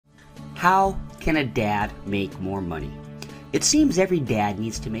How can a dad make more money? It seems every dad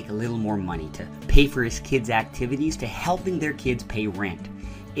needs to make a little more money to pay for his kids' activities to helping their kids pay rent.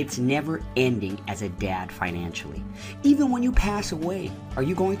 It's never ending as a dad financially. Even when you pass away, are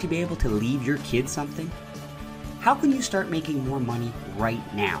you going to be able to leave your kids something? How can you start making more money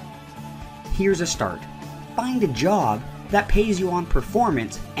right now? Here's a start. Find a job that pays you on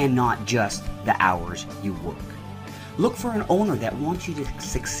performance and not just the hours you work. Look for an owner that wants you to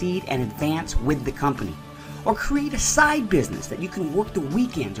succeed and advance with the company. Or create a side business that you can work the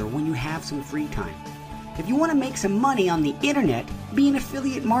weekends or when you have some free time. If you want to make some money on the internet, be an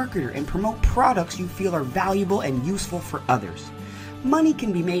affiliate marketer and promote products you feel are valuable and useful for others. Money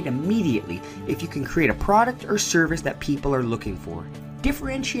can be made immediately if you can create a product or service that people are looking for.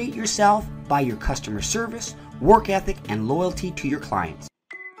 Differentiate yourself by your customer service, work ethic, and loyalty to your clients.